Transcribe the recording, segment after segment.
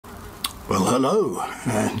Well, hello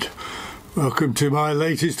and welcome to my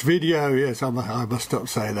latest video. Yes, I must stop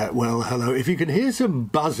saying that. Well, hello. If you can hear some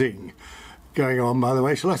buzzing going on, by the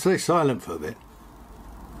way, shall I stay silent for a bit?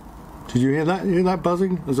 Did you hear that? You hear that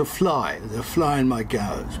buzzing? There's a fly. There's a fly in my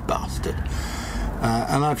garage, bastard.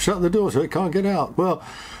 And I've shut the door so it can't get out. Well,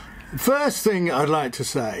 first thing I'd like to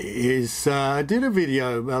say is I did a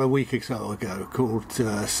video about a week or so ago called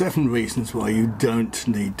 7 Reasons Why You Don't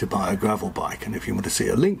Need to Buy a Gravel Bike, and if you want to see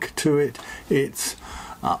a link to it, it's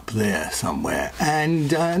up there somewhere.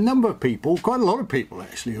 And a number of people, quite a lot of people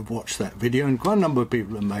actually, have watched that video, and quite a number of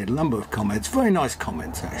people have made a number of comments, very nice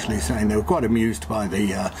comments actually, saying they were quite amused by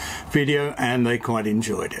the video and they quite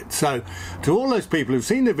enjoyed it. So to all those people who've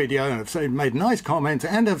seen the video and have made nice comments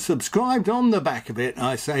and have subscribed on the back of it,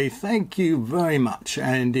 I say thank you very much.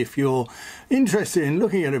 And if you're interested in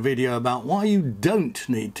looking at a video about why you don't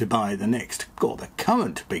need to buy the next, or the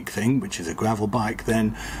current big thing, which is a gravel bike,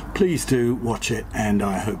 then please do watch it, and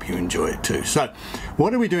I hope you enjoy it too. So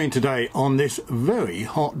what are we doing today on this very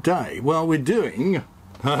hot day? Well, we're doing an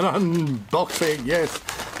unboxing, yes,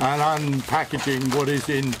 and unpackaging what is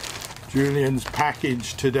in Julian's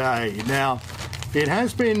package today. Now, it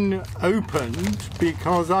has been opened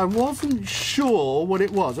because I wasn't sure what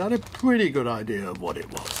it was. I had a pretty good idea of what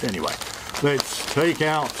it was. Anyway, let's take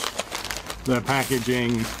out the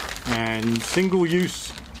packaging, and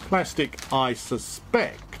single-use plastic, I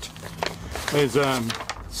suspect. There's a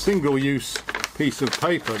single-use piece of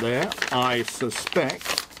paper there, I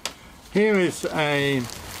suspect. Here is a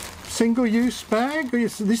single-use bag.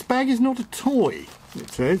 This bag is not a toy.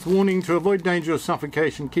 It says, warning: to avoid danger of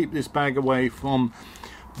suffocation, keep this bag away from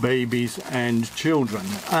babies and children.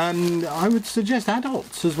 And I would suggest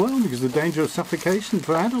adults as well, because the danger of suffocation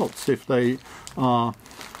for adults if they are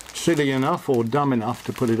silly enough or dumb enough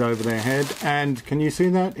to put it over their head. And can you see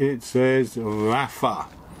that? It says Rapha.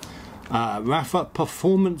 Rapha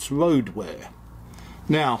Performance Roadwear.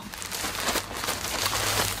 Now,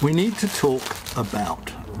 we need to talk about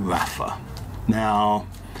Rapha. Now,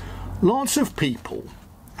 lots of people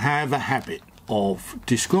have a habit of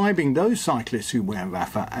describing those cyclists who wear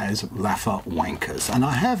Rapha as Rapha wankers, and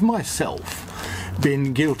I have myself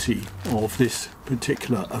been guilty of this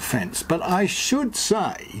particular offence. But I should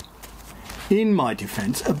say, in my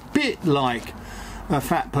defence, a bit like a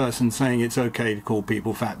fat person saying it's okay to call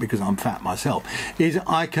people fat because I'm fat myself, is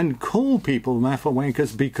I can call people Rapha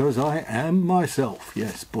wankers because I am myself,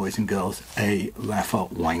 yes, boys and girls, a Rapha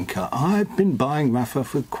wanker. I've been buying Rapha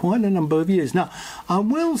for quite a number of years. Now, I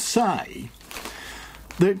will say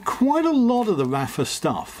that quite a lot of the Rapha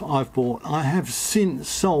stuff I've bought I have since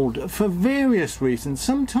sold for various reasons.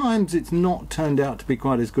 Sometimes it's not turned out to be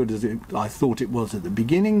quite as good as I thought it was at the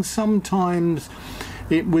beginning. Sometimes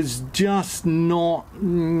it was just not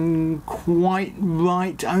quite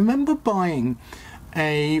right. I remember buying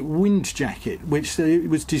a wind jacket which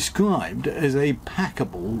was described as a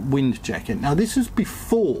packable wind jacket. Now, this was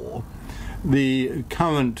before the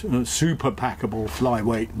current super packable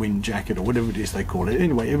flyweight wind jacket, or whatever it is they call it.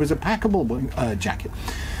 Anyway, it was a packable jacket,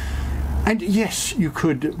 and yes, you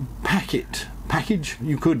could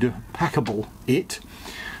you could packable it,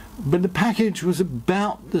 but the package was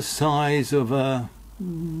about the size of a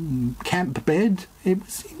camp bed. It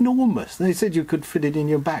was enormous. They said you could fit it in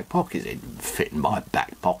your back pockets. It didn't fit in my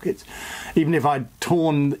back pockets. Even if I'd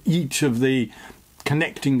torn each of the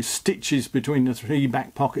connecting stitches between the 3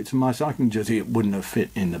 back pockets of my cycling jersey, it wouldn't have fit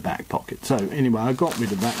in the back pocket. So anyway, I got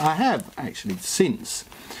rid of that. I have actually since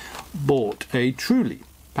bought a truly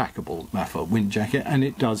packable Rapha wind jacket, and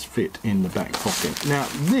it does fit in the back pocket. Now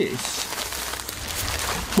this,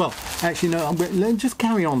 well, actually no, let's just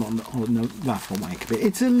carry on the Rapha wank bit.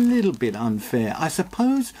 It's a little bit unfair, I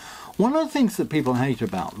suppose. One of the things that people hate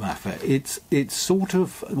about Rapha, it's sort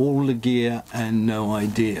of all the gear and no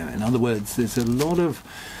idea. In other words, there's a lot of,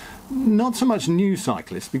 not so much new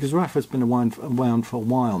cyclists, because Rapha's been around for a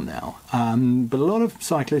while now, but a lot of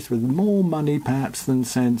cyclists with more money perhaps than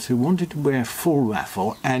sense who wanted to wear full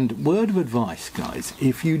Rapha. And word of advice, guys,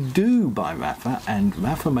 if you do buy Rapha, and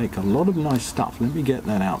Rapha make a lot of nice stuff, let me get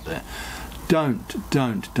that out there,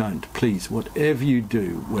 don't, please, whatever you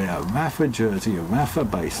do, wear a Rapha jersey, a Rapha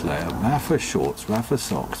base layer, Rapha shorts, Rapha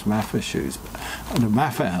socks, Rapha shoes, and a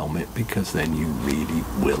Rapha helmet, because then you really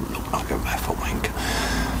will look like a Rapha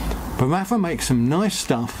wanker. But Rapha makes some nice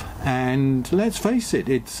stuff, And let's face it,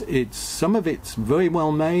 it's some of it's very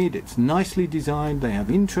well made, it's nicely designed, they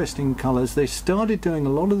have interesting colours. They started doing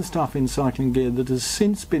a lot of the stuff in cycling gear that has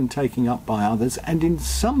since been taken up by others, and in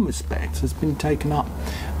some respects has been taken up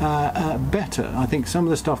better. I think some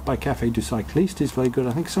of the stuff by Café du Cycliste is very good.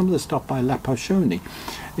 I think some of the stuff by La Pochoni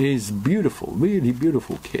is beautiful, really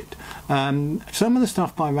beautiful kit. Some of the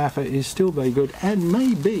stuff by Rapha is still very good, and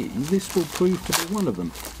maybe this will prove to be one of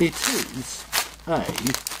them. It is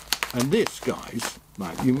and this, guys,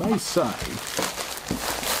 right, you may say,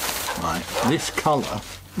 right, this colour,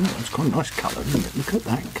 it's quite a nice colour, isn't it? Look at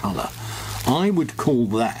that colour. I would call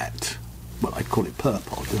that, well, I'd call it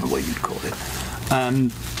purple, I don't know what you'd call it.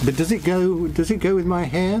 But does it go with my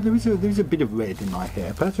hair? There's a bit of red in my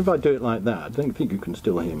hair. Perhaps if I do it like that, I don't think you can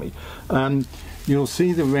still hear me. You'll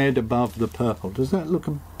see the red above the purple. Does that look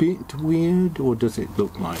a bit weird, or does it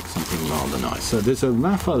look like something rather nice? So there's a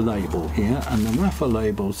Rapha label here, and the Rapha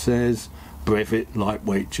label says Brevet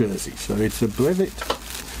lightweight jersey. So it's a Brevet,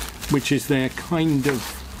 which is their kind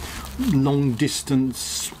of long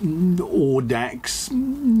distance Audax,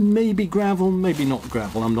 maybe gravel, maybe not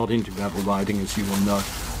gravel. I'm not into gravel riding, as you will know,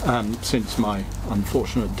 since my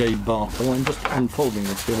unfortunate debacle. I'm just unfolding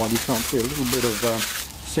this here while you can't see a little bit of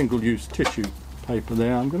single-use tissue paper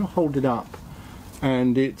there. I'm going to hold it up,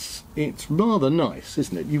 and it's rather nice,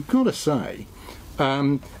 isn't it? You've got to say,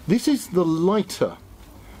 this is the lighter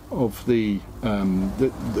of the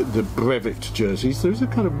Brevet jerseys. There's a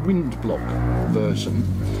kind of wind block version,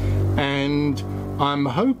 and I'm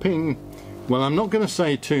hoping, well, I'm not going to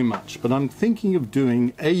say too much, but I'm thinking of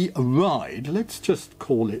doing a ride, let's just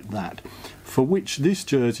call it that, for which this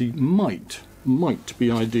jersey might be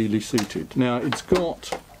ideally suited. Now, it's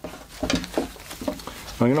got,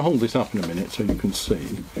 I'm going to hold this up in a minute so you can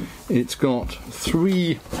see, it's got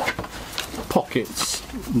 3 pockets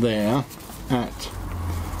there at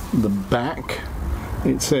the back.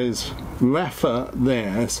 It says Rapha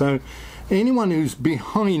there, so anyone who's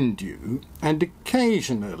behind you, and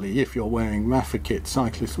occasionally if you're wearing Rapha kit,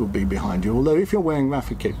 cyclists will be behind you, although if you're wearing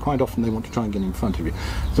Rapha kit, quite often they want to try and get in front of you.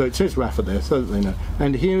 So it says Rapha there so that they know.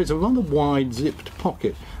 And here is a rather wide zipped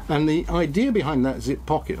pocket, and the idea behind that zip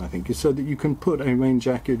pocket, I think, is so that you can put a rain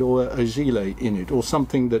jacket or a gilet in it, or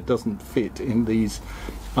something that doesn't fit in these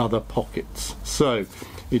other pockets. So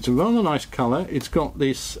it's a rather nice colour. It's got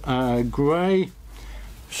this grey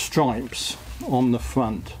stripes on the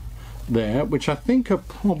front there, which I think are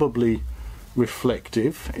probably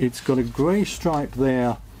reflective. It's got a grey stripe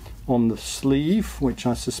there on the sleeve, which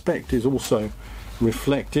I suspect is also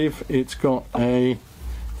reflective. It's got a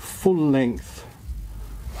full-length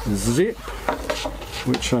zip,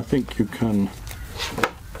 which I think you can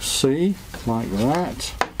see like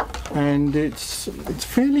that, and it's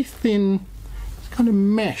fairly thin. It's kind of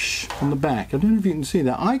mesh on the back. I don't know if you can see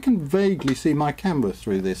that. I can vaguely see my camera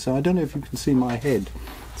through this, so I don't know if you can see my head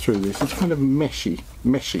through this. It's kind of meshy.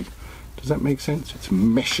 Does that make sense? It's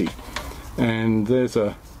meshy. And there's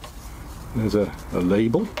a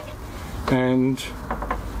label, and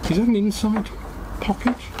is that an inside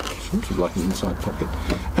pocket? Sort of like an inside pocket.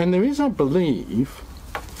 And there is, I believe,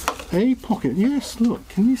 a pocket. Yes, look,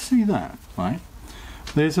 can you see that? Right.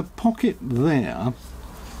 There's a pocket there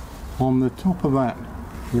on the top of that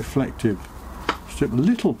reflective strip. A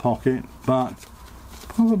little pocket, but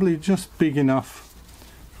probably just big enough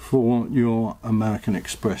for your American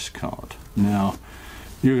Express card. Now,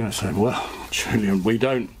 you're going to say, well, Julian, we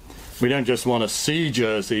don't just want to see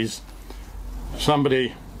jerseys.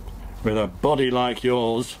 Somebody with a body like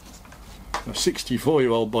yours, a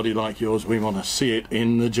 64-year-old body like yours, we want to see it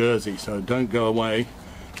in the jersey. So don't go away,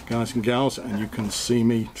 guys and gals, and you can see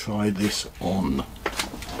me try this on.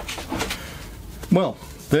 Well,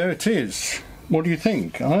 there it is. What do you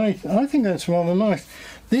think? I think that's rather nice.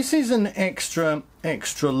 This is an extra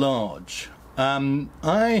large.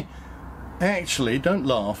 I actually, don't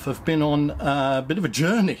laugh, have been on a bit of a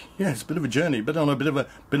journey. Yes, a bit of a journey, but on a bit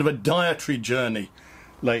of a dietary journey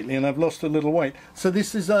lately, and I've lost a little weight. So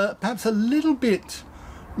this is perhaps a little bit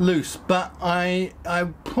loose, but I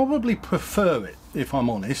probably prefer it, if I'm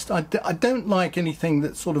honest. I don't like anything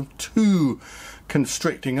that's sort of too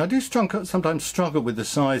constricting. I do sometimes struggle with the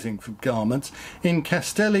sizing for garments. In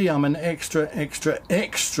Castelli I'm an extra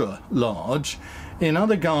large. In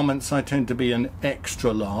other garments I tend to be an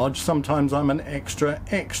extra large. Sometimes I'm an extra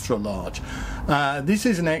large. This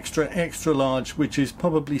is an extra large, which is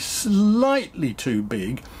probably slightly too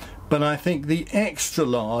big, but I think the extra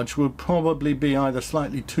large would probably be either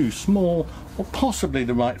slightly too small or possibly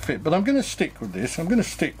the right fit. But I'm going to stick with this. I'm going to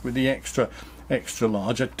stick with the extra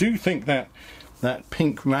large. I do think that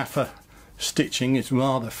pink Rapha stitching is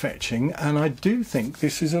rather fetching, and I do think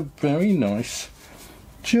this is a very nice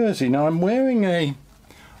jersey. Now I'm wearing a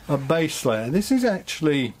base layer. This is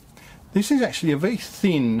actually a very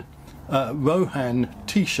thin Rohan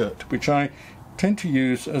t-shirt, which I tend to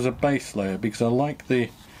use as a base layer because I like the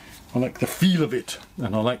feel of it,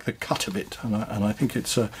 and I like the cut of it, and I think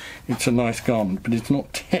it's a nice garment, but it's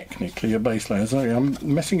not technically a base layer. So I'm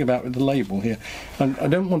messing about with the label here, and I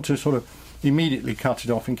don't want to sort of immediately cut it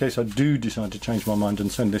off in case I do decide to change my mind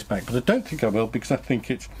and send this back, but I don't think I will because I think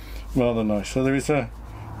it's rather nice. So there is a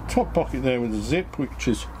top pocket there with a zip, which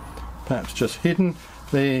is perhaps just hidden.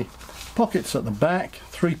 The pockets at the back,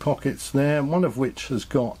 3 pockets there, one of which has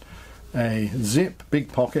got a zip,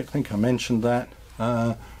 big pocket, I think I mentioned that.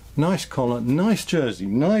 Nice collar, nice jersey,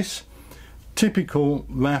 nice typical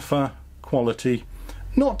Rapha quality.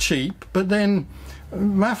 Not cheap, but then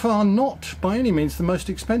Rapha are not by any means the most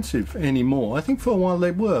expensive anymore. I think for a while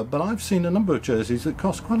they were, but I've seen a number of jerseys that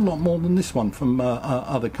cost quite a lot more than this one from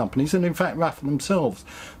other companies, and in fact Rapha themselves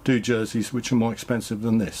do jerseys which are more expensive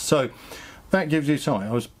than this. So that gives you time.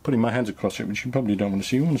 I was putting my hands across it, which you probably don't want to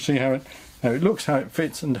see. You want to see how it looks, how it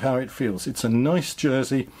fits, and how it feels. It's a nice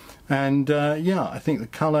jersey, and yeah, I think the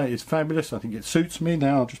colour is fabulous. I think it suits me.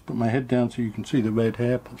 Now I'll just put my head down so you can see the red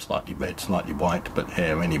hair, slightly red, slightly white, but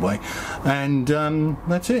hair anyway. And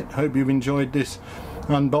that's it. Hope you've enjoyed this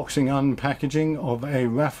unboxing, unpackaging of a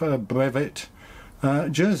Rapha Brevet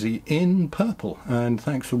jersey in purple. And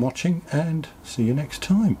thanks for watching, and see you next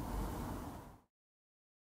time.